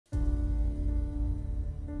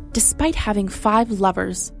Despite having 5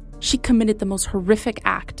 lovers, she committed the most horrific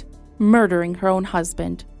act, murdering her own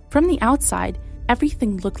husband. From the outside,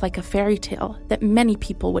 everything looked like a fairy tale that many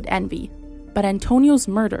people would envy. But Antonio's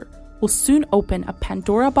murder will soon open a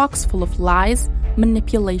Pandora box full of lies,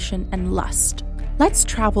 manipulation, and lust. Let's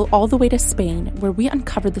travel all the way to Spain, where we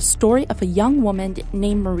uncover the story of a young woman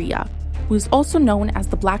named Maria, who is also known as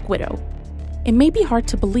the Black Widow. It may be hard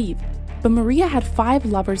to believe, but Maria had 5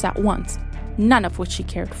 lovers at once, none of which she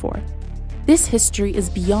cared for. This history is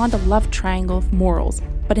beyond a love triangle of morals,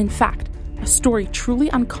 but in fact, a story truly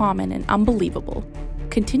uncommon and unbelievable.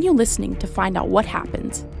 Continue listening to find out what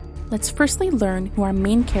happens. Let's firstly learn who our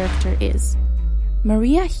main character is.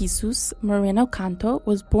 Maria Jesus Moreno Canto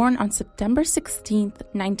was born on September 16,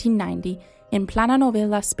 1990, in Plana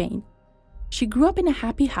Novela, Spain. She grew up in a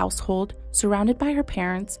happy household, surrounded by her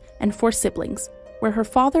parents and 4 siblings, where her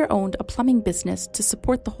father owned a plumbing business to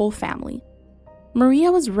support the whole family.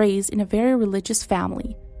 Maria was raised in a very religious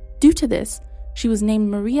family. Due to this, she was named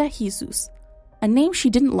Maria Jesus, a name she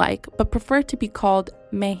didn't like but preferred to be called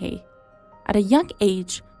Mehe. At a young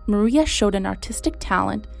age, Maria showed an artistic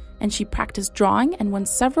talent, and she practiced drawing and won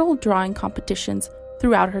several drawing competitions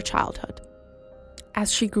throughout her childhood.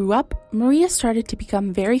 As she grew up, Maria started to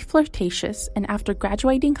become very flirtatious, and after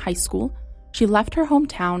graduating high school, she left her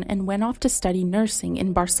hometown and went off to study nursing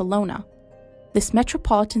in Barcelona. This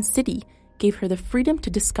metropolitan city gave her the freedom to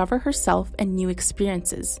discover herself and new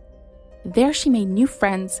experiences. There she made new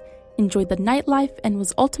friends, enjoyed the nightlife, and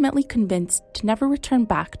was ultimately convinced to never return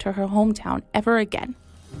back to her hometown ever again.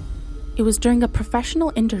 It was during a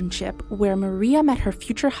professional internship where Maria met her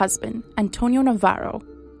future husband, Antonio Navarro,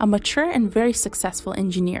 a mature and very successful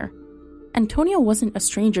engineer. Antonio wasn't a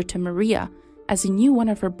stranger to Maria, as he knew one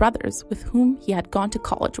of her brothers with whom he had gone to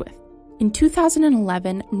college with. In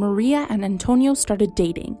 2011, Maria and Antonio started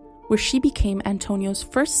dating, where she became Antonio's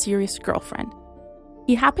first serious girlfriend.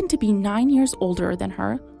 He happened to be 9 years older than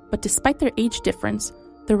her, but despite their age difference,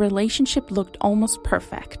 their relationship looked almost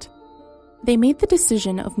perfect. They made the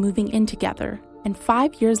decision of moving in together, and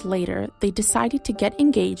 5 years later, they decided to get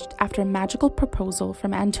engaged after a magical proposal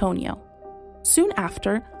from Antonio. Soon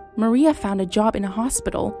after, Maria found a job in a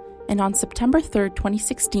hospital, and on September 3,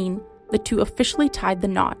 2016, the two officially tied the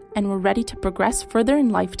knot and were ready to progress further in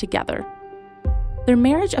life together. Their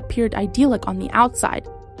marriage appeared idyllic on the outside,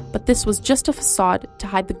 but this was just a facade to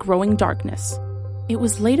hide the growing darkness. It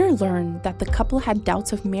was later learned that the couple had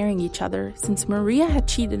doubts of marrying each other since Maria had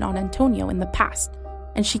cheated on Antonio in the past,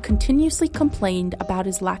 and she continuously complained about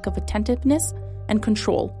his lack of attentiveness and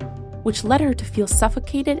control, which led her to feel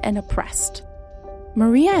suffocated and oppressed.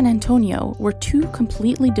 Maria and Antonio were 2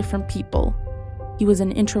 completely different people. He was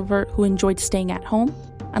an introvert who enjoyed staying at home,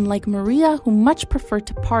 unlike Maria, who much preferred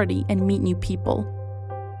to party and meet new people.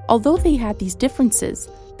 Although they had these differences,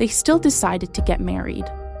 they still decided to get married.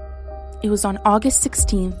 It was on August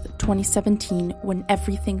 16, 2017, when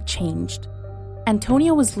everything changed.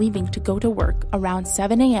 Antonio was leaving to go to work around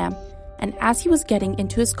 7 a.m., and as he was getting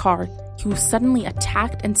into his car, he was suddenly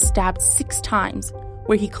attacked and stabbed 6 times,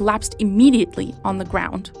 where he collapsed immediately on the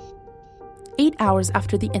ground. 8 hours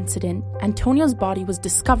after the incident, Antonio's body was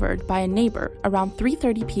discovered by a neighbor around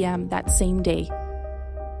 3:30 p.m. that same day.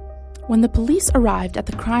 When the police arrived at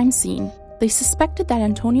the crime scene, they suspected that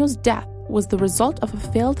Antonio's death was the result of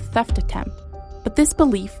a failed theft attempt, but this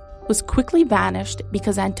belief was quickly vanished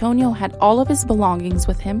because Antonio had all of his belongings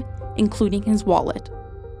with him, including his wallet.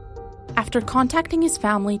 After contacting his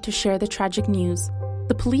family to share the tragic news,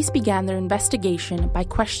 the police began their investigation by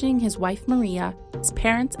questioning his wife Maria, his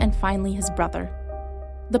parents, and finally his brother.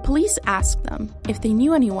 The police asked them if they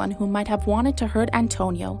knew anyone who might have wanted to hurt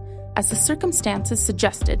Antonio, as the circumstances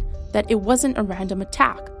suggested that it wasn't a random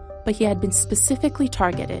attack, but he had been specifically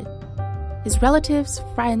targeted. His relatives,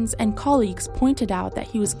 friends, and colleagues pointed out that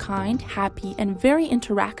he was kind, happy, and very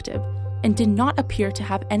interactive, and did not appear to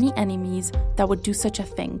have any enemies that would do such a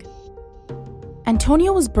thing.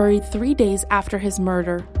 Antonio was buried 3 days after his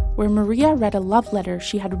murder, where Maria read a love letter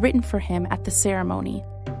she had written for him at the ceremony.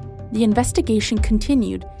 The investigation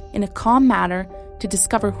continued in a calm manner to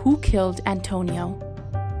discover who killed Antonio.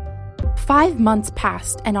 5 months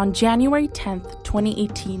passed, and on January 10,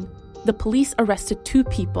 2018, the police arrested 2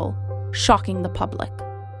 people, shocking the public.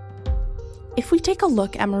 If we take a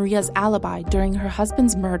look at Maria's alibi during her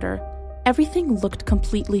husband's murder, everything looked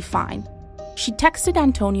completely fine. She texted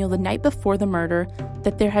Antonio the night before the murder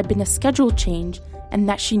that there had been a schedule change and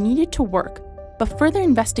that she needed to work, but further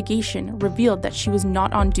investigation revealed that she was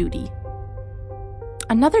not on duty.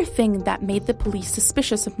 Another thing that made the police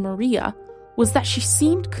suspicious of Maria was that she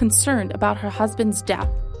seemed concerned about her husband's death,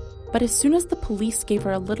 but as soon as the police gave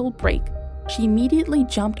her a little break, she immediately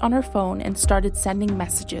jumped on her phone and started sending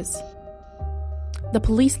messages. The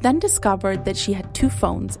police then discovered that she had 2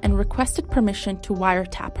 phones and requested permission to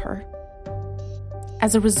wiretap her.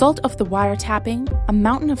 As a result of the wiretapping, a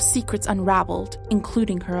mountain of secrets unraveled,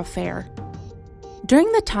 including her affair.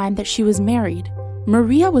 During the time that she was married,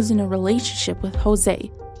 Maria was in a relationship with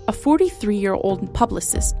Jose, a 43-year-old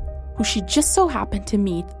publicist who she just so happened to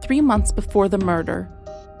meet 3 months before the murder.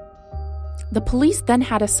 The police then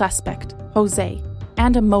had a suspect, Jose,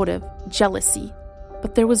 and a motive, jealousy,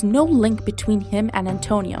 but there was no link between him and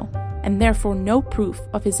Antonio, and therefore no proof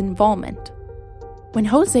of his involvement. When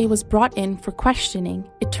Jose was brought in for questioning,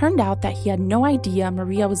 it turned out that he had no idea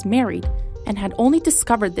Maria was married and had only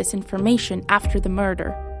discovered this information after the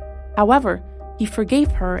murder. However, he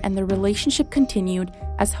forgave her and the relationship continued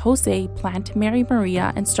as Jose planned to marry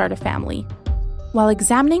Maria and start a family. While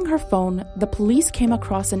examining her phone, the police came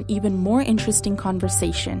across an even more interesting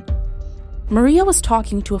conversation. Maria was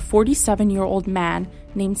talking to a 47-year-old man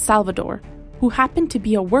named Salvador, who happened to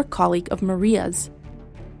be a work colleague of Maria's.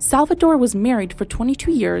 Salvador was married for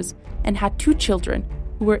 22 years and had 2 children,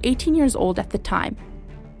 who were 18 years old at the time.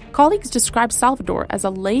 Colleagues described Salvador as a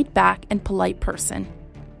laid-back and polite person.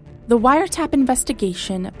 The wiretap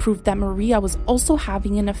investigation proved that Maria was also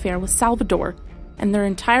having an affair with Salvador, and their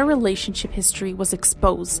entire relationship history was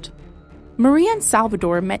exposed. Maria and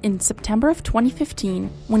Salvador met in September of 2015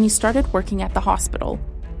 when he started working at the hospital.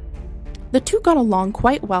 The two got along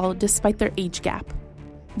quite well despite their age gap.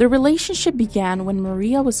 Their relationship began when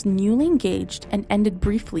Maria was newly engaged and ended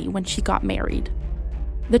briefly when she got married.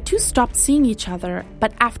 The two stopped seeing each other,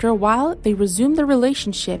 but after a while, they resumed their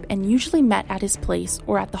relationship and usually met at his place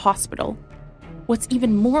or at the hospital. What's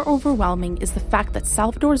even more overwhelming is the fact that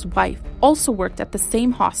Salvador's wife also worked at the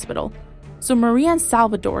same hospital, so Maria and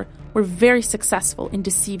Salvador were very successful in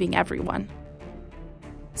deceiving everyone.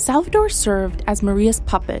 Salvador served as Maria's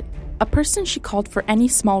puppet, a person she called for any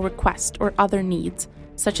small request or other needs,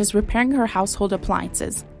 such as repairing her household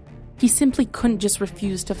appliances. He simply couldn't just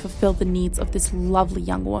refuse to fulfill the needs of this lovely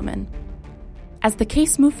young woman. As the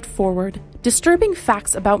case moved forward, disturbing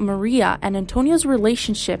facts about Maria and Antonio's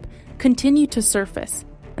relationship continued to surface,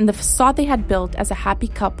 and the facade they had built as a happy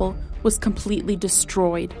couple was completely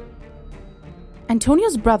destroyed.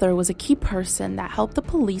 Antonio's brother was a key person that helped the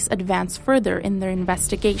police advance further in their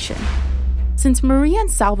investigation. Since Maria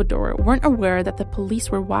and Salvador weren't aware that the police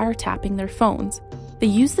were wiretapping their phones, they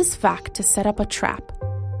used this fact to set up a trap.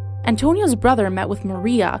 Antonio's brother met with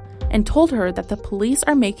Maria and told her that the police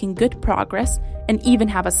are making good progress and even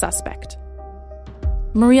have a suspect.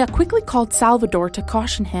 Maria quickly called Salvador to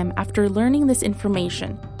caution him after learning this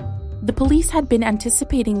information. The police had been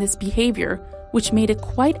anticipating this behavior, which made it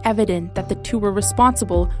quite evident that the two were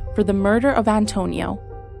responsible for the murder of Antonio.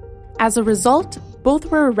 As a result, both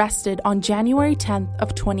were arrested on January 10th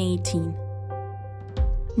of 2018.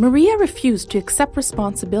 Maria refused to accept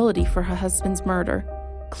responsibility for her husband's murder,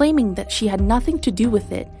 claiming that she had nothing to do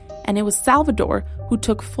with it, and it was Salvador who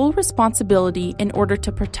took full responsibility in order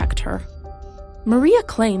to protect her. Maria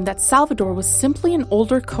claimed that Salvador was simply an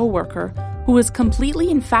older co-worker who was completely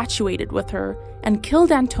infatuated with her and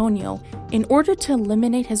killed Antonio in order to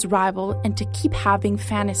eliminate his rival and to keep having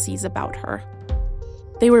fantasies about her.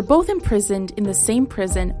 They were both imprisoned in the same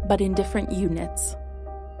prison but in different units.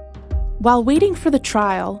 While waiting for the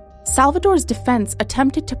trial, Salvador's defense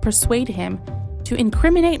attempted to persuade him to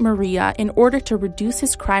incriminate Maria in order to reduce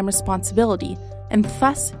his crime responsibility and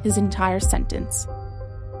thus his entire sentence.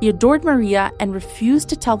 He adored Maria and refused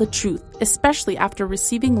to tell the truth, especially after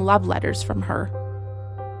receiving love letters from her.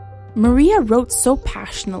 Maria wrote so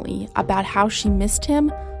passionately about how she missed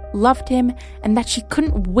him, loved him, and that she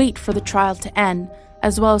couldn't wait for the trial to end,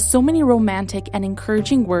 as well as so many romantic and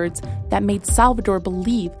encouraging words that made Salvador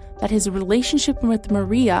believe that his relationship with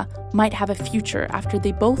Maria might have a future after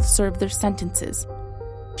they both served their sentences.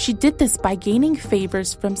 She did this by gaining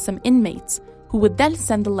favors from some inmates, who would then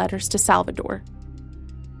send the letters to Salvador.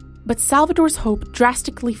 But Salvador's hope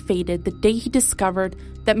drastically faded the day he discovered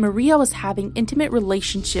that Maria was having intimate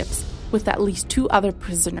relationships with at least 2 other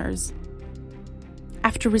prisoners.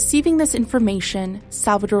 After receiving this information,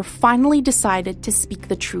 Salvador finally decided to speak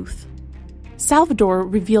the truth. Salvador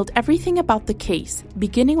revealed everything about the case,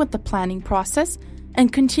 beginning with the planning process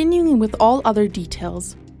and continuing with all other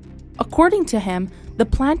details. According to him, the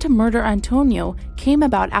plan to murder Antonio came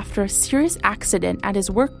about after a serious accident at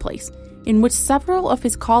his workplace, in which several of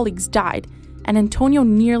his colleagues died, and Antonio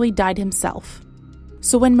nearly died himself.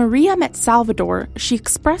 So when Maria met Salvador, she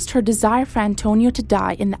expressed her desire for Antonio to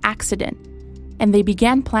die in the accident, and they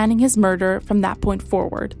began planning his murder from that point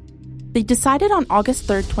forward. They decided on August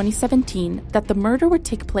 3, 2017, that the murder would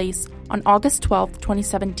take place on August 12,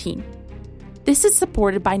 2017. This is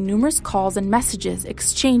supported by numerous calls and messages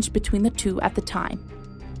exchanged between the two at the time.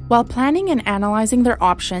 While planning and analyzing their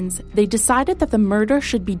options, they decided that the murder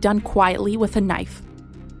should be done quietly with a knife.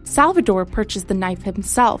 Salvador purchased the knife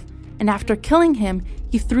himself, and after killing him,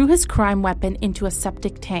 he threw his crime weapon into a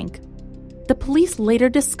septic tank. The police later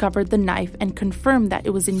discovered the knife and confirmed that it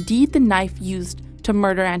was indeed the knife used to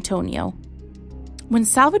murder Antonio. When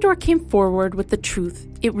Salvador came forward with the truth,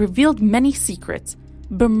 it revealed many secrets,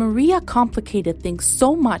 but Maria complicated things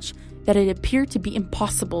so much that it appeared to be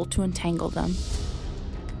impossible to untangle them.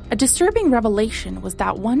 A disturbing revelation was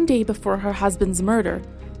that one day before her husband's murder,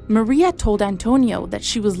 Maria told Antonio that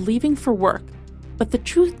she was leaving for work, but the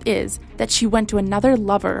truth is that she went to another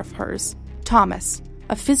lover of hers, Thomas,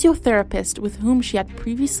 a physiotherapist with whom she had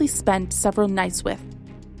previously spent several nights with.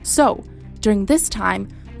 So, during this time,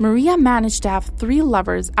 Maria managed to have 3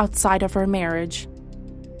 lovers outside of her marriage.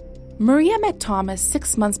 Maria met Thomas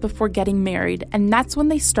 6 months before getting married, and that's when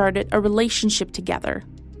they started a relationship together.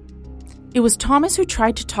 It was Thomas who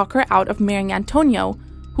tried to talk her out of marrying Antonio,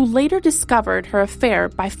 who later discovered her affair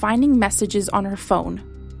by finding messages on her phone.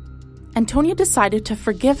 Antonio decided to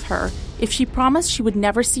forgive her if she promised she would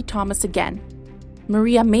never see Thomas again.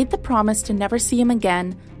 Maria made the promise to never see him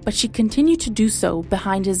again, but she continued to do so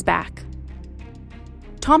behind his back.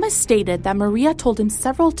 Thomas stated that Maria told him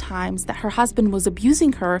several times that her husband was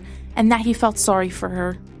abusing her and that he felt sorry for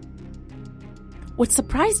her. What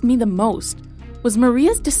surprised me the most was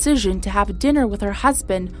Maria's decision to have dinner with her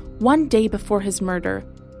husband one day before his murder.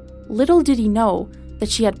 Little did he know that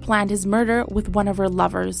she had planned his murder with one of her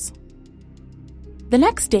lovers. The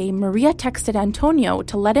next day, Maria texted Antonio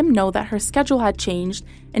to let him know that her schedule had changed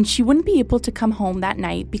and she wouldn't be able to come home that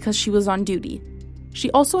night because she was on duty. She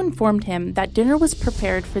also informed him that dinner was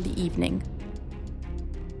prepared for the evening.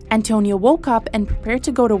 Antonio woke up and prepared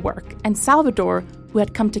to go to work, and Salvador, who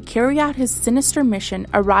had come to carry out his sinister mission,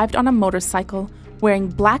 arrived on a motorcycle wearing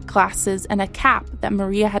black glasses and a cap that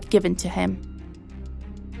Maria had given to him.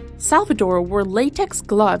 Salvador wore latex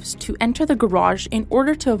gloves to enter the garage in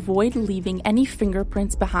order to avoid leaving any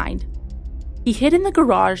fingerprints behind. He hid in the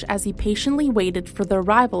garage as he patiently waited for the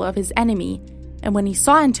arrival of his enemy, and when he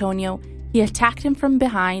saw Antonio, he attacked him from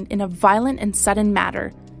behind in a violent and sudden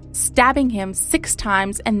manner, stabbing him 6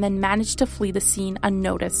 times and then managed to flee the scene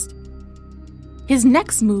unnoticed. His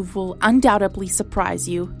next move will undoubtedly surprise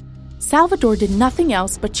you. Salvador did nothing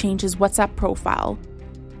else but change his WhatsApp profile.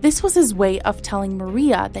 This was his way of telling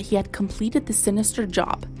Maria that he had completed the sinister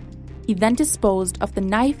job. He then disposed of the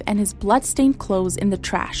knife and his blood-stained clothes in the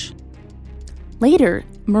trash. Later,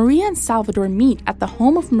 Maria and Salvador meet at the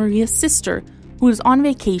home of Maria's sister, who is on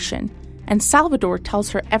vacation, and Salvador tells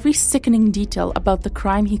her every sickening detail about the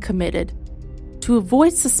crime he committed. To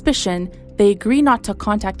avoid suspicion, they agree not to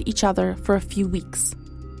contact each other for a few weeks.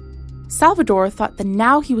 Salvador thought that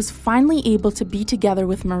now he was finally able to be together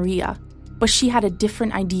with Maria, but she had a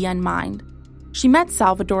different idea in mind. She met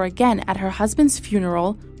Salvador again at her husband's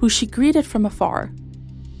funeral, who she greeted from afar.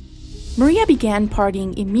 Maria began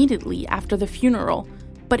partying immediately after the funeral,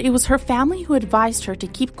 but it was her family who advised her to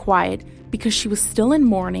keep quiet because she was still in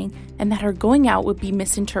mourning and that her going out would be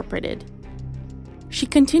misinterpreted. She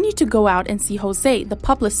continued to go out and see Jose, the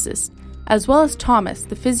publicist, as well as Thomas,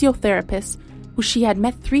 the physiotherapist, who she had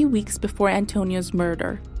met 3 weeks before Antonio's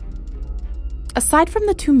murder. Aside from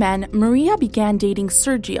the 2 men, Maria began dating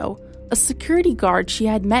Sergio, a security guard she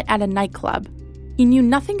had met at a nightclub. He knew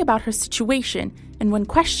nothing about her situation and, when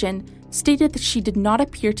questioned, stated that she did not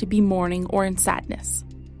appear to be mourning or in sadness.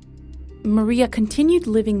 Maria continued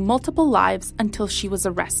living multiple lives until she was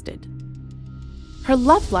arrested. Her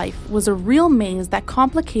love life was a real maze that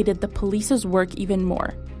complicated the police's work even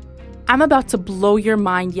more. I'm about to blow your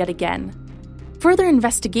mind yet again. Further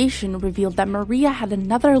investigation revealed that Maria had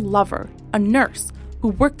another lover, a nurse, who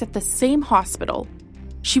worked at the same hospital.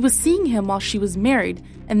 She was seeing him while she was married,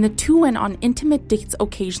 and the 2 went on intimate dates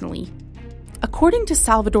occasionally. According to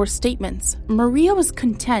Salvador's statements, Maria was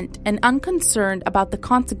content and unconcerned about the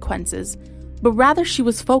consequences, but rather she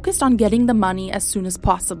was focused on getting the money as soon as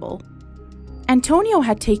possible. Antonio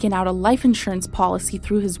had taken out a life insurance policy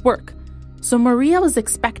through his work, so Maria was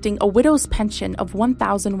expecting a widow's pension of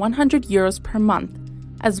 1,100 euros per month,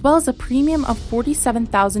 as well as a premium of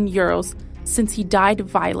 47,000 euros since he died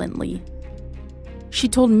violently. She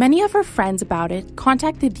told many of her friends about it,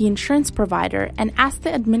 contacted the insurance provider, and asked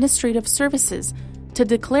the administrative services to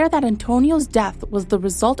declare that Antonio's death was the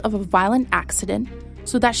result of a violent accident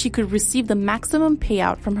so that she could receive the maximum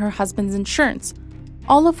payout from her husband's insurance,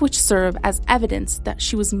 all of which serve as evidence that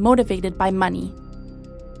she was motivated by money.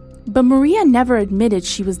 But Maria never admitted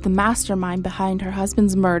she was the mastermind behind her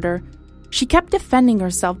husband's murder. She kept defending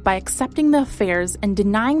herself by accepting the affairs and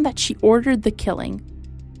denying that she ordered the killing.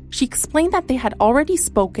 She explained that they had already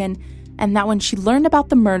spoken and that when she learned about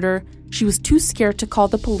the murder, she was too scared to call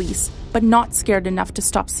the police, but not scared enough to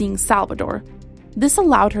stop seeing Salvador. This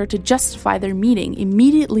allowed her to justify their meeting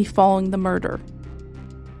immediately following the murder.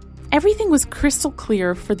 Everything was crystal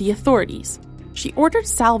clear for the authorities. She ordered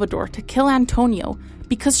Salvador to kill Antonio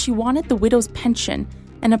because she wanted the widow's pension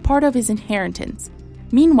and a part of his inheritance.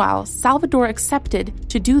 Meanwhile, Salvador accepted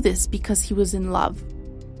to do this because he was in love.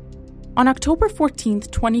 On October 14,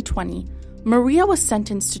 2020, Maria was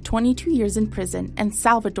sentenced to 22 years in prison and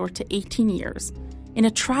Salvador to 18 years, in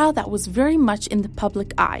a trial that was very much in the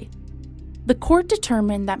public eye. The court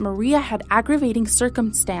determined that Maria had aggravating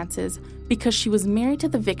circumstances because she was married to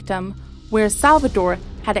the victim, whereas Salvador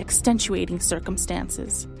had extenuating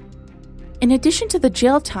circumstances. In addition to the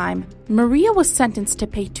jail time, Maria was sentenced to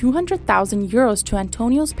pay 200,000 euros to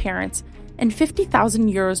Antonio's parents and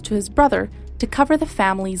 50,000 euros to his brother to cover the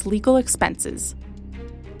family's legal expenses.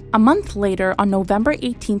 A month later, on November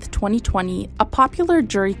 18, 2020, a popular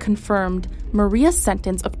jury confirmed Maria's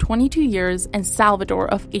sentence of 22 years and Salvador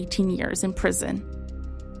of 18 years in prison.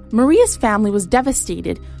 Maria's family was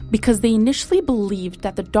devastated because they initially believed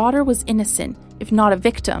that the daughter was innocent, if not a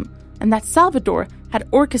victim, and that Salvador had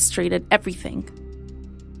orchestrated everything.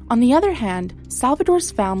 On the other hand,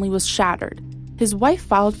 Salvador's family was shattered. His wife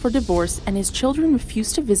filed for divorce and his children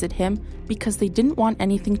refused to visit him because they didn't want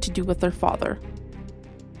anything to do with their father.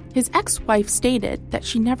 His ex-wife stated that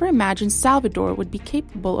she never imagined Salvador would be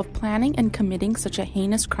capable of planning and committing such a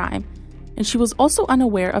heinous crime, and she was also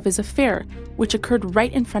unaware of his affair, which occurred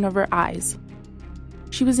right in front of her eyes.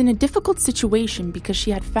 She was in a difficult situation because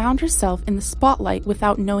she had found herself in the spotlight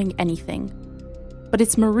without knowing anything. But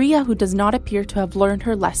it's Maria who does not appear to have learned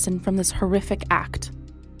her lesson from this horrific act.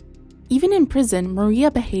 Even in prison,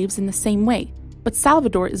 Maria behaves in the same way, but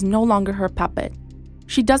Salvador is no longer her puppet.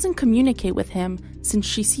 She doesn't communicate with him since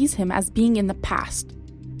she sees him as being in the past.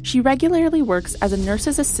 She regularly works as a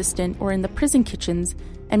nurse's assistant or in the prison kitchens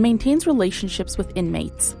and maintains relationships with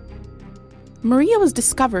inmates. Maria was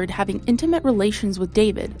discovered having intimate relations with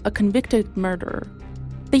David, a convicted murderer.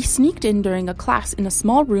 They sneaked in during a class in a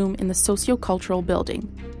small room in the socio-cultural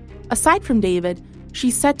building. Aside from David,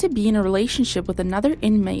 she's said to be in a relationship with another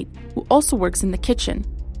inmate who also works in the kitchen.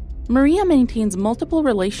 Maria maintains multiple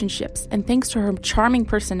relationships, and thanks to her charming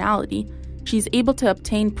personality, she's able to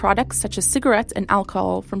obtain products such as cigarettes and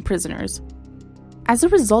alcohol from prisoners. As a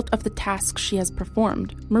result of the tasks she has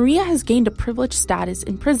performed, Maria has gained a privileged status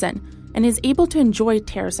in prison and is able to enjoy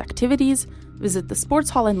terrace activities, visit the sports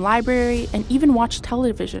hall and library, and even watch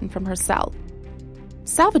television from her cell.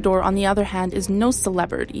 Salvador, on the other hand, is no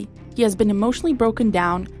celebrity. He has been emotionally broken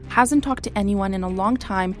down, hasn't talked to anyone in a long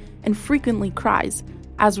time, and frequently cries,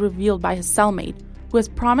 as revealed by his cellmate, who has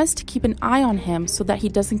promised to keep an eye on him so that he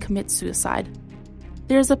doesn't commit suicide.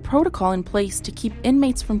 There is a protocol in place to keep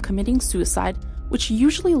inmates from committing suicide, which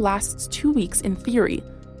usually lasts 2 weeks in theory,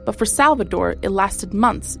 but for Salvador, it lasted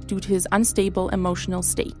months due to his unstable emotional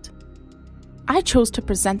state. I chose to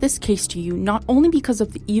present this case to you not only because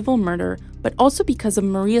of the evil murder, but also because of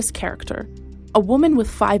Maria's character, a woman with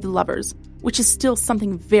 5 lovers, which is still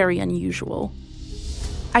something very unusual.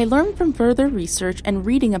 I learned from further research and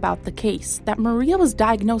reading about the case that Maria was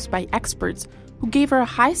diagnosed by experts who gave her a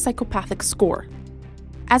high psychopathic score.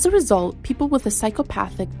 As a result, people with a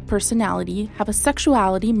psychopathic personality have a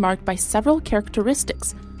sexuality marked by several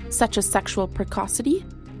characteristics, such as sexual precocity,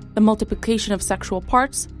 the multiplication of sexual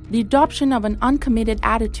parts, the adoption of an uncommitted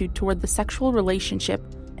attitude toward the sexual relationship,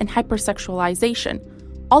 and hypersexualization,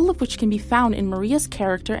 all of which can be found in Maria's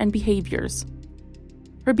character and behaviors.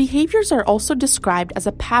 Her behaviors are also described as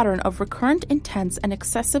a pattern of recurrent, intense, and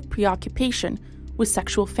excessive preoccupation with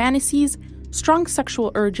sexual fantasies, strong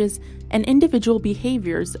sexual urges, and individual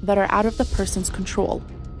behaviors that are out of the person's control.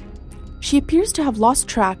 She appears to have lost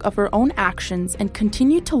track of her own actions and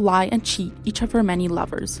continued to lie and cheat each of her many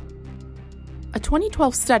lovers. A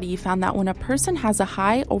 2012 study found that when a person has a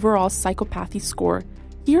high overall psychopathy score,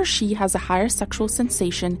 he or she has a higher sexual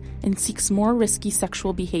sensation and seeks more risky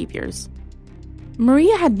sexual behaviors.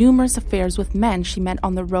 Maria had numerous affairs with men she met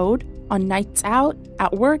on the road, on nights out,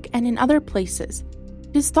 at work, and in other places.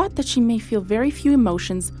 It is thought that she may feel very few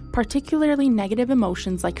emotions, particularly negative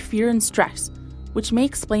emotions like fear and stress, which may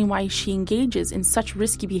explain why she engages in such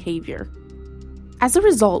risky behavior. As a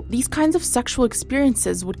result, these kinds of sexual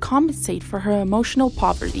experiences would compensate for her emotional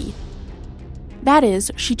poverty. That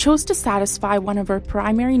is, she chose to satisfy one of her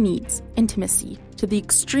primary needs, intimacy, to the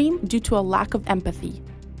extreme due to a lack of empathy.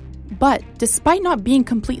 But despite not being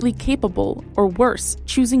completely capable, or worse,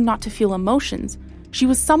 choosing not to feel emotions, she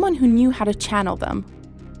was someone who knew how to channel them.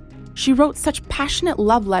 She wrote such passionate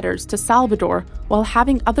love letters to Salvador while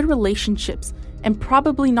having other relationships and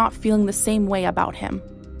probably not feeling the same way about him.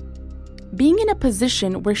 Being in a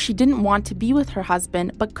position where she didn't want to be with her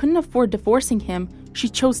husband but couldn't afford divorcing him, she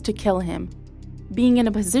chose to kill him. Being in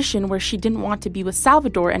a position where she didn't want to be with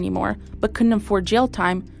Salvador anymore but couldn't afford jail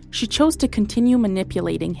time, she chose to continue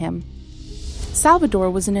manipulating him. Salvador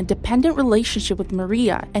was in a dependent relationship with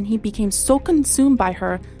Maria, and he became so consumed by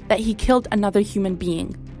her that he killed another human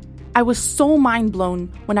being. I was so mind-blown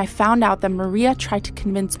when I found out that Maria tried to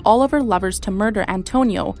convince all of her lovers to murder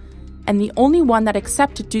Antonio, and the only one that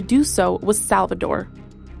accepted to do so was Salvador.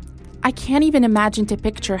 I can't even imagine to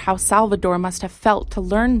picture how Salvador must have felt to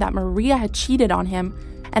learn that Maria had cheated on him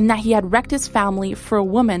and that he had wrecked his family for a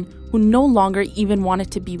woman who no longer even wanted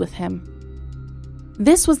to be with him.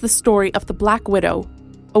 This was the story of the Black Widow,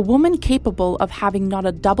 a woman capable of having not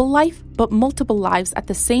a double life but multiple lives at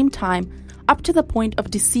the same time, up to the point of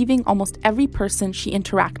deceiving almost every person she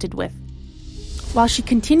interacted with. While she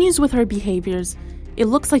continues with her behaviors, it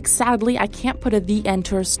looks like sadly I can't put the end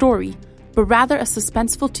to her story, but rather a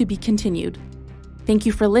suspenseful to be continued. Thank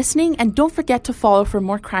you for listening, and don't forget to follow for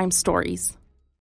more crime stories.